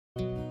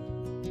Hey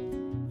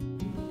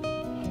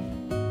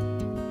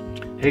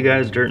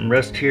guys, Dirt and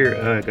Rust here.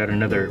 I got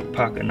another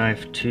pocket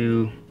knife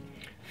to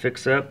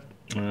fix up.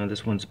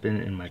 This one's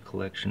been in my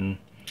collection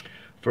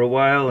for a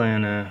while,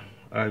 and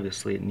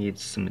obviously it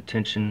needs some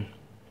attention.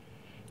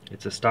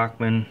 It's a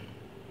Stockman.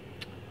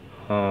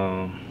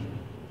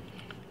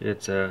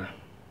 It's a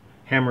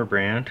Hammer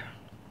brand.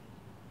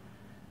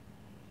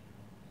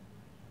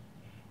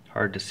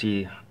 Hard to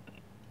see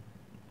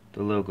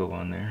the logo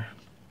on there.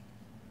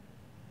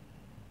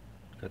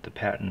 Got the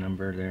patent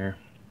number there.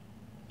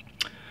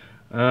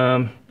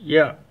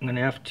 Yeah, I'm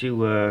gonna have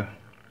to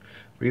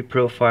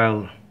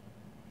reprofile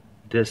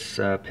this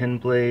pin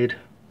blade,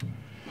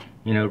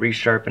 you know,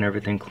 resharpen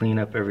everything, clean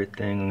up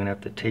everything. I'm gonna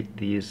have to take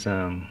these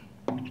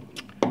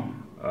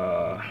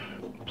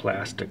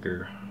plastic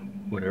or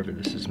whatever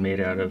this is made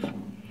out of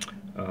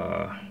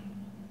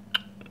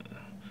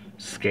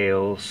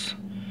scales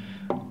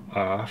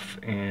off,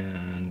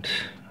 and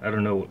I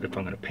don't know if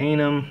I'm gonna paint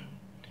them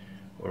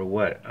or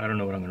what. I don't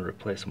know what I'm gonna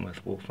replace them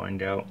with. We'll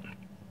find out.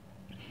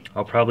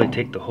 I'll probably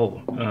take the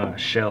whole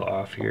shell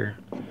off here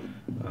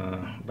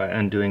by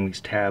undoing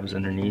these tabs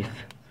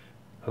underneath.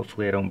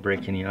 Hopefully I don't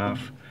break any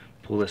off.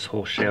 Pull this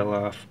whole shell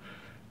off,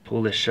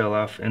 pull this shell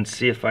off, and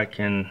see if I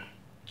can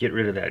get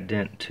rid of that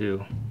dent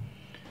too.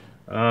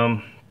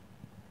 And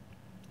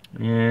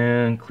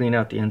clean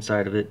out the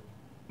inside of it,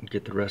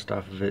 get the rust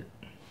off of it.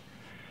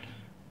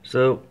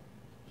 So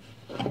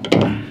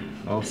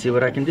I'll see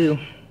what I can do.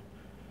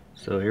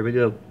 So here we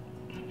go.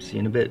 See you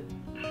in a bit.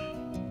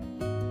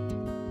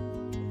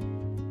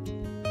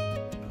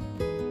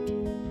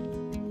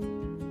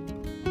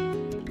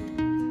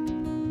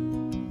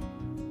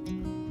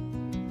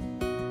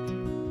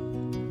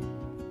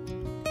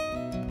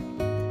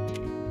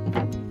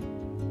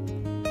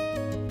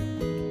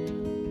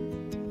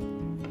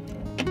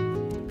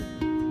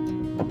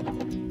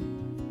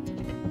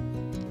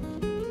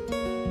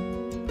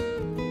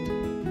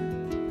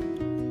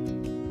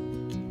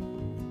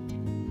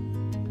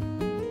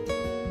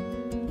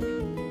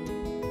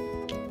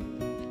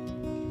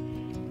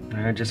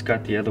 I just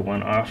got the other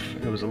one off.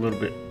 It was a little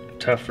bit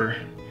tougher,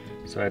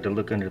 so I had to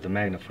look under the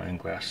magnifying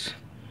glass,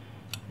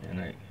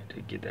 and I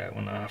did get that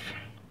one off.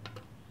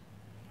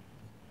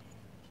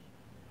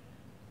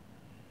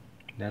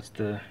 That's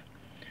the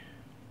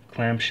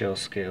clamshell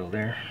scale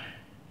there.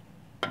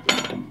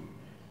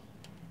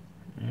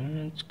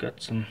 And it's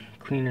got some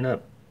cleaning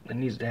up that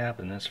needs to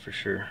happen, that's for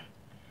sure.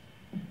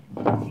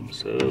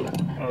 So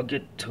I'll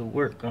get to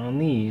work on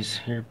these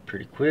here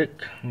pretty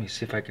quick. Let me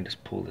see if I can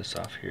just pull this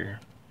off here.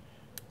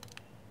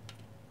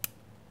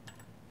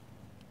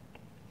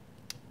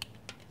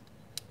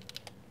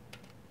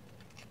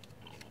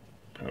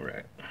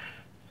 Alright,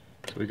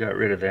 so we got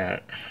rid of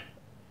that.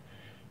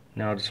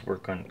 Now I'll just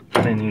work on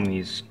cleaning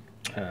these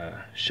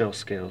shell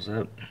scales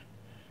up,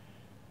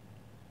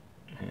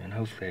 and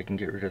hopefully I can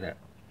get rid of that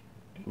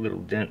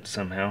little dent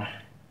somehow.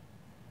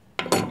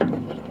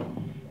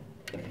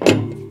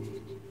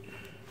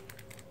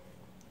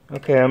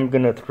 Okay, I'm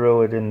gonna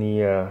throw it in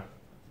the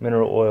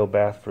mineral oil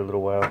bath for a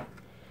little while,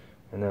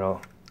 and then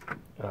I'll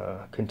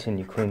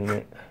continue cleaning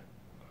it.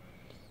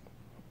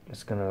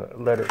 Just gonna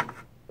let it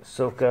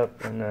soak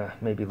up and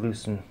maybe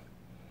loosen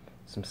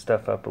some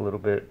stuff up a little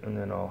bit, and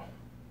then I'll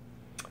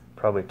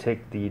probably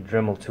take the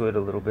Dremel to it a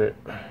little bit.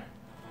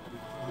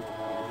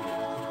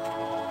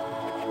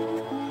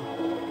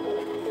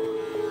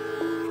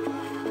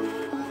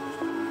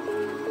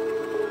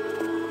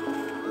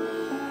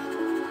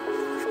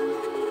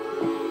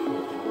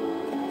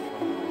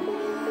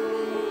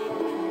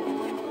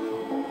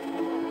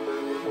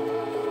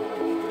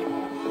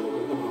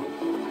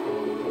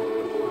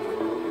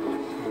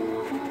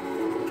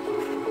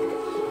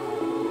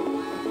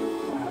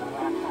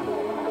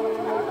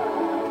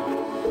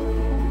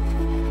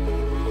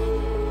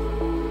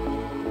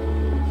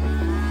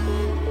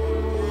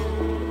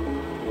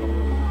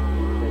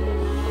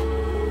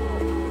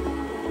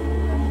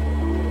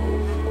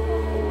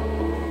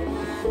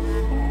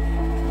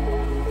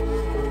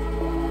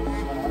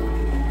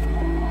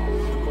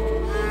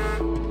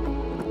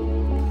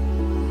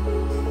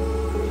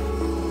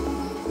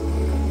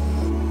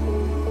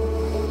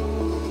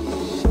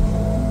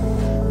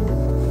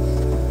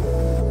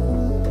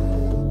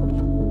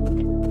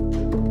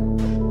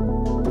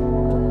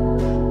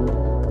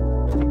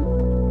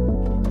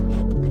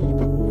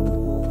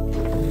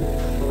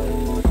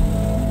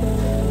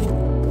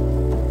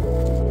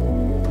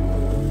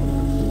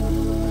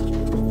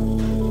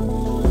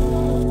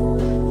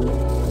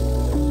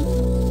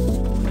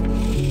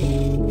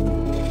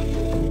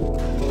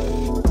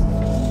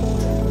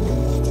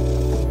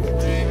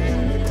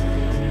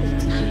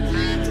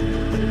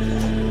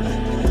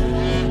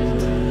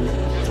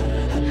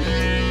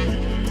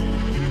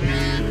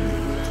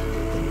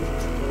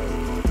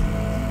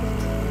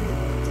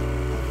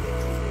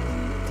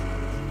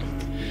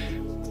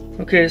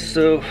 Okay,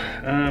 so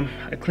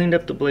I cleaned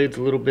up the blades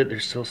a little bit.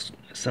 There's still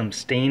some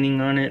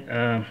staining on it.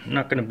 I'm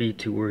not going to be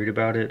too worried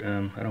about it.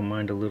 I don't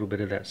mind a little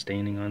bit of that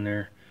staining on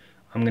there.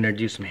 I'm going to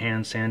do some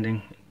hand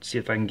sanding, see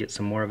if I can get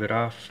some more of it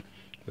off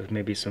with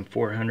maybe some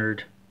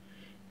 400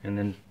 and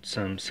then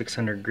some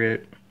 600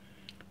 grit,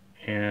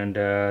 and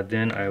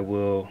then I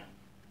will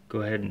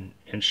go ahead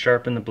and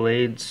sharpen the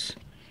blades,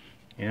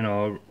 and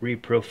I'll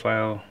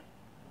reprofile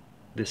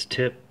this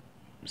tip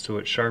so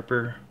it's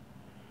sharper,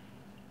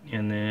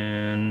 and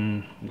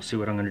then we'll see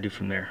what I'm going to do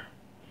from there,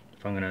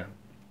 if I'm going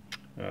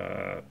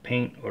to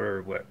paint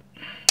or what.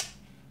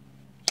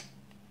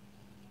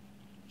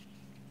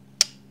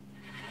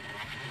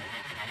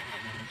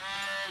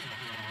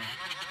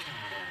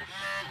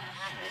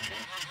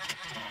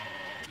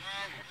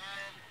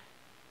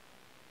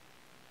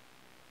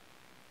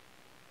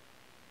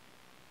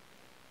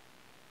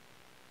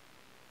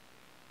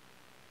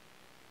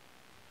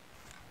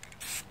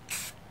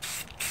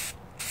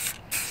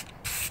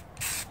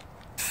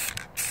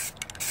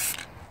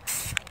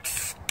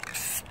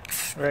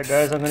 Alright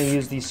guys, I'm going to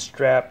use these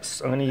straps.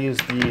 I'm going to use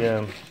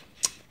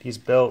these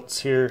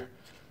belts here.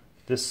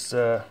 This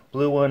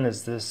blue one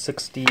is the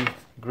 60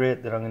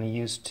 grit that I'm going to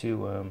use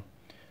to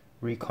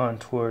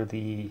recontour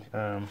the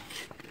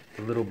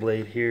little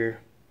blade here,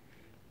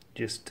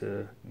 just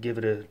to give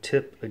it a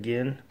tip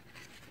again.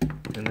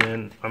 And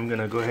then I'm going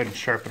to go ahead and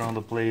sharpen all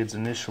the blades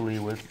initially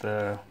with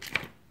the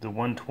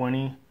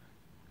 120,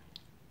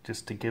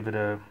 just to give it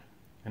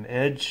an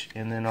edge,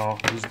 and then I'll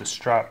use the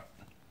strop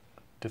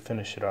to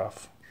finish it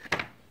off.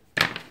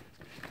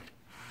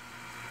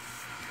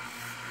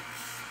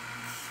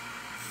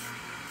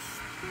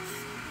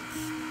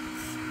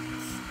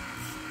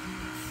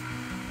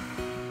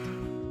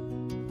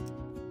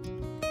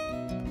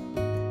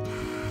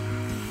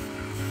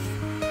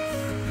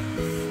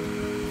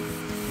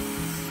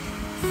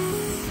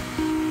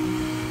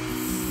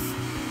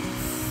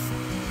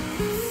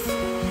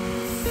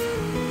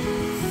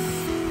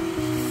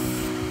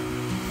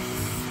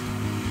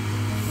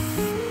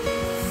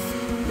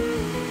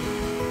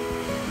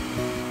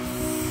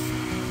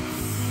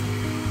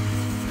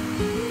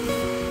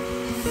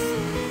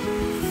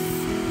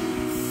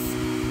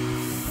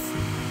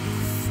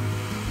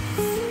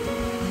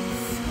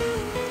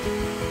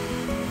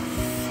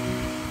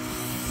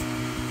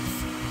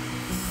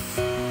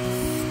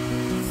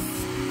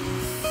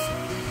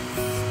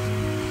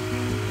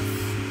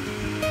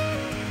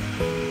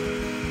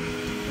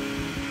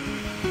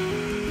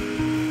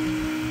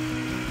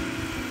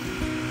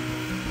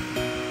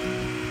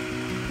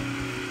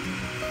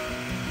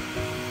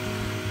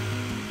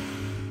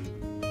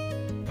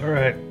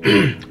 Alright,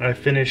 I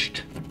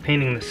finished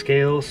painting the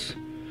scales.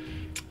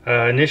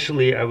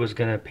 Initially I was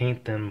going to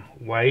paint them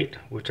white,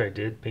 which I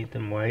did, paint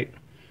them white.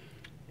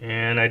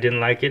 And I didn't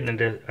like it,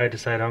 and I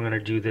decided I'm going to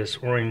do this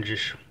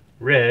orangish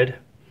red.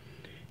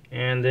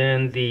 And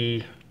then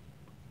the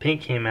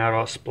paint came out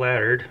all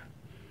splattered,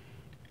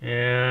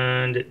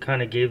 and it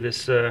kind of gave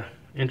this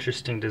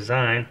interesting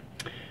design.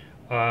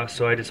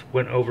 So I just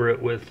went over it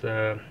with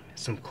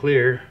some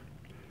clear,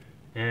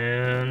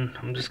 and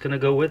I'm just gonna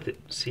go with it,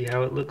 see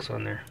how it looks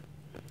on there.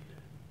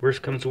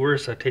 Worst comes to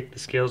worst, I take the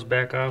scales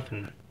back off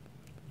and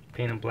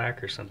paint them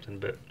black or something,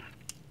 but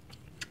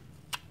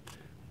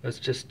let's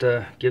just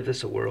give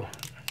this a whirl,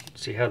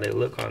 see how they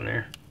look on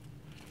there.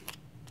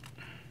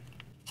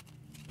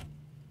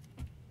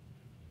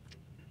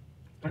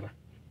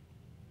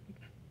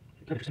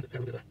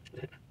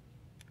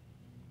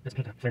 Let's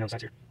paint the flare on the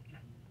sides here.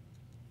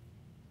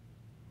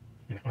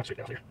 I'll have to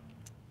straighten it out here.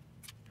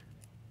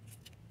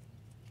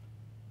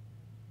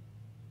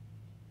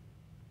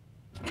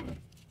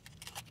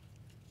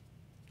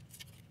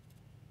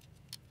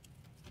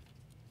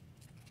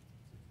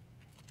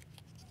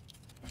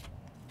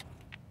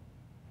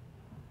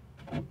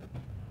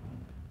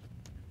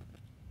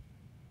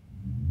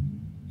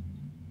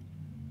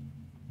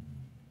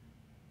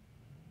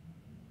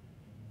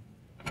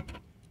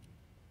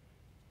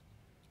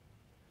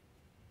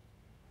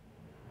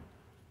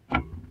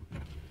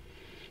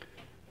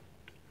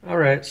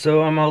 Alright,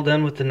 so I'm all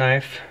done with the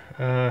knife.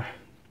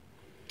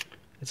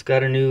 It's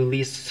got a new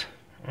lease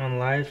on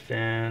life,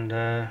 and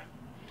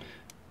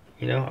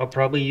you know, I'll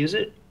probably use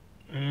it.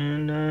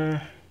 And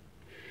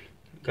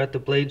got the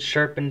blade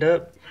sharpened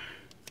up.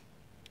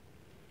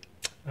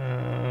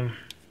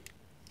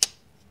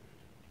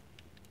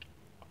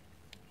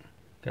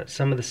 Got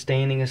some of the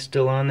staining is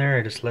still on there.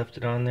 I just left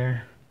it on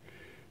there.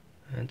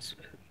 It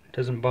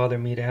doesn't bother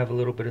me to have a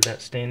little bit of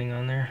that staining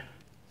on there.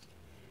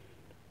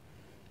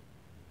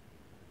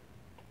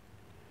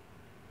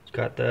 It's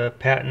got the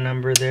patent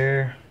number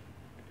there,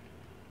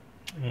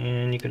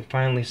 and you can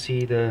finally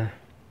see the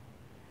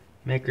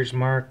maker's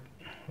mark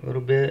a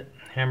little bit,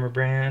 hammer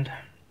brand.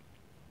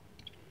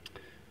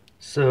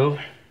 So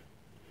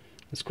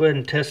let's go ahead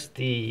and test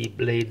the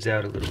blades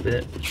out a little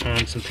bit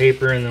on some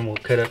paper, and then we'll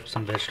cut up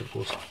some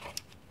vegetables.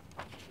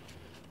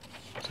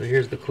 So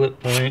here's the clip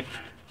point.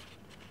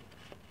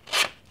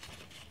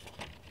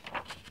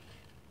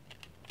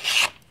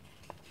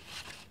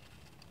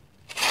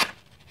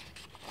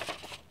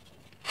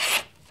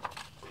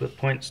 Clip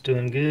point's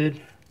doing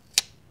good.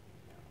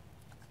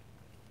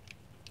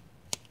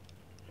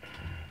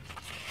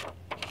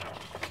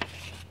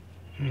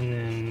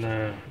 And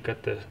then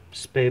got the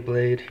spay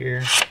blade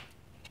here.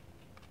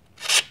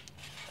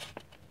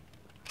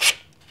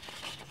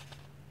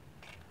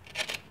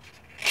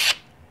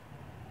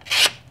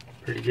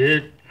 Pretty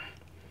good.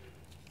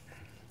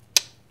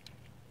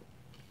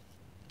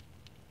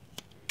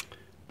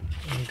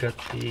 And got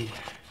the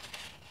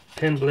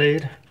pen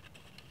blade.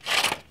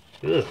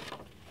 Ugh.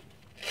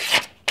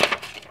 I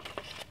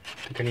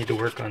think I need to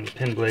work on the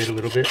pen blade a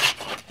little bit.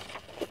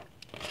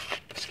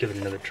 Let's give it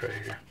another try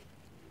here.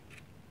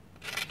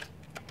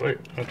 Wait,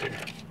 okay.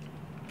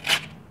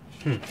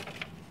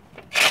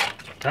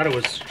 Thought it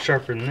was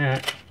sharper than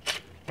that.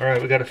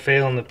 Alright, we got a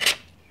fail on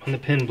the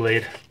pen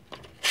blade.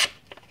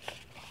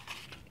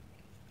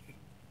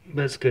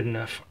 But it's good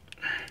enough.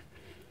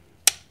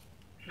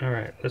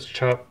 Alright, let's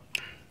chop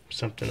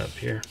something up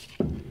here.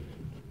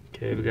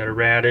 Okay, we got a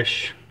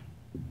radish.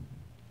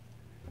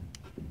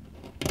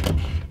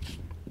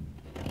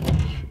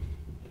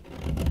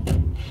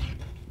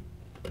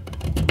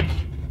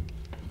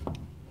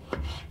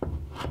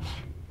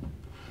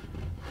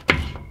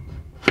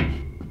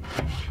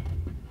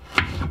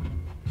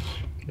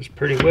 It's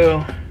pretty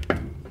well.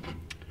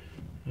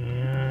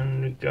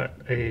 And we got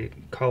a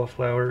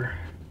cauliflower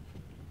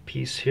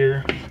piece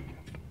here.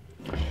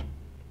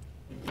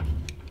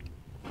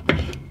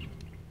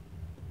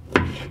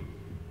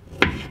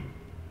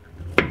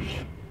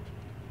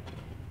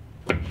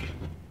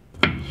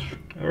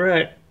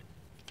 Alright,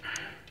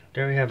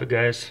 there we have it,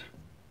 guys.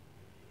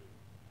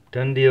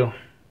 Done deal.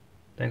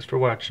 Thanks for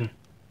watching.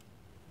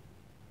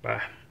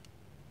 Bye.